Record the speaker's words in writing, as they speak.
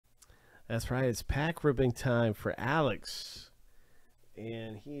That's right. It's pack ripping time for Alex.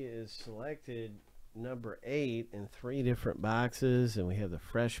 And he is selected number 8 in 3 different boxes. And we have the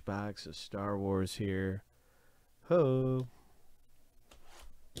fresh box of Star Wars here. Ho!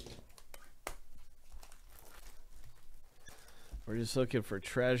 We're just looking for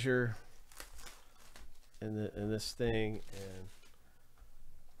treasure in this thing, and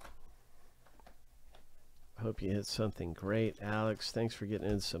hope you hit something great. Alex, thanks for getting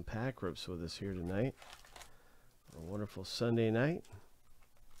in some pack rips with us here tonight. A wonderful Sunday night.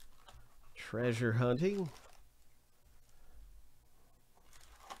 Treasure hunting.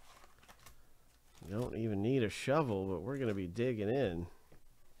 You don't even need a shovel, but we're going to be digging in.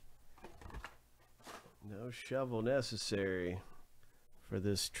 No shovel necessary for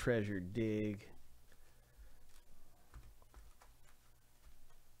this treasure dig.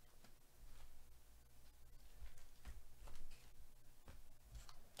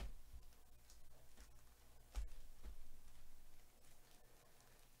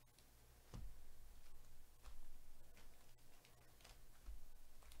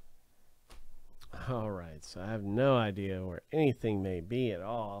 All right, so I have no idea where anything may be at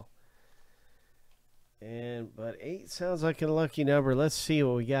all. But 8 sounds like a lucky number. Let's see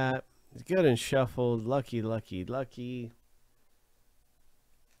what we got. It's good and shuffled. Lucky, lucky, lucky.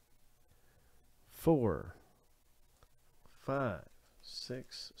 4, 5,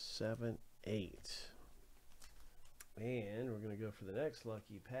 6, 7, 8. And we're going to go for the next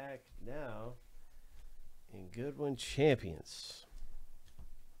lucky pack now in Goodwin Champions.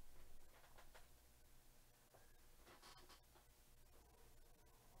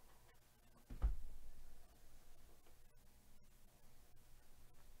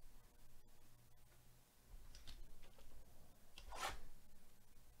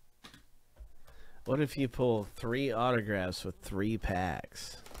 What if you pull 3 autographs with 3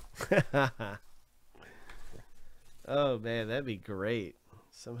 packs? Oh man, that'd be great.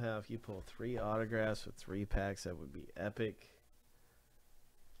 Somehow if you pull 3 autographs with 3 packs, that would be epic.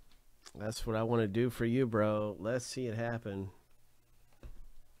 That's what I want to do for you, bro. Let's see it happen.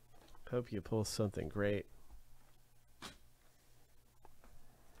 Hope you pull something great.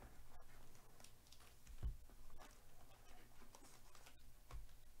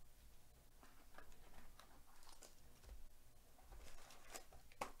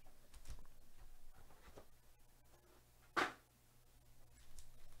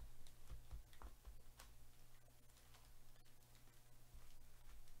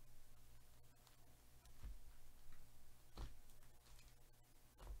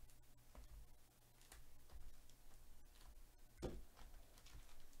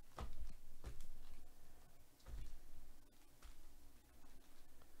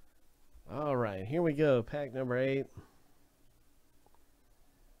 All right, here we go. Pack number 8.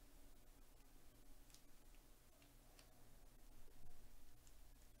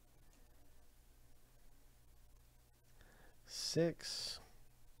 Six,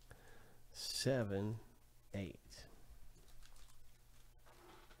 7, 8.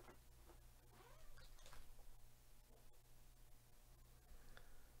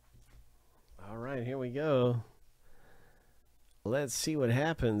 All right, here we go. Let's see what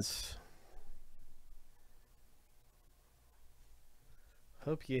happens.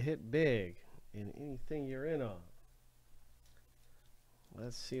 Hope you hit big in anything you're in on.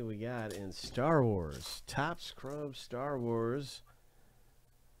 Let's see what we got in Star Wars. Top Scrub Star Wars.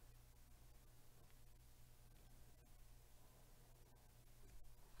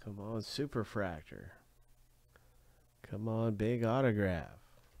 Come on, Superfractor. Come on, big autograph.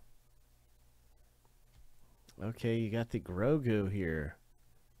 Okay, you got the Grogu here.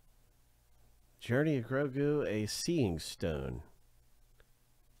 Journey of Grogu, a Seeing Stone.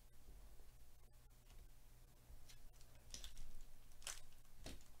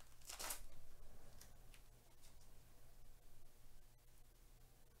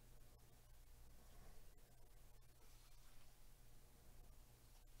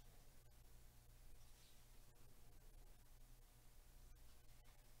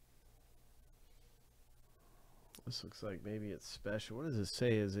 This looks like maybe it's special. What does it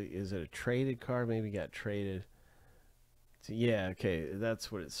say? Is it a traded card? Maybe got traded. So, yeah, okay.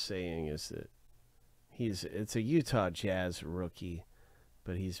 That's what it's saying, is that it's a Utah Jazz rookie,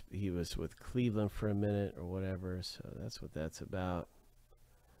 but he was with Cleveland for a minute or whatever, so that's what that's about.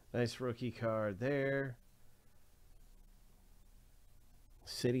 Nice rookie card there.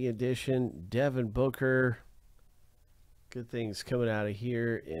 City Edition, Devin Booker. Good things coming out of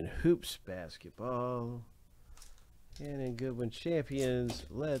here in hoops basketball. And in Goodwin Champions,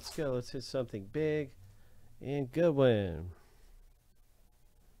 let's go. Let's hit something big in Goodwin.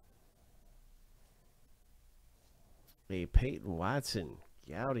 A Peyton Watson.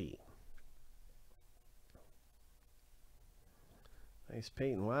 Gouty. Nice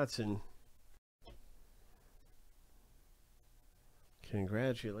Peyton Watson.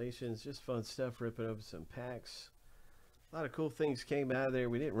 Congratulations. Just fun stuff, ripping open some packs. A lot of cool things came out of there.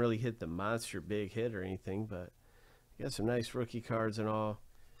 We didn't really hit the monster big hit or anything, but got some nice rookie cards and all.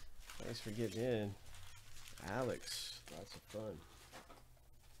 Thanks for getting in, Alex. Lots of fun.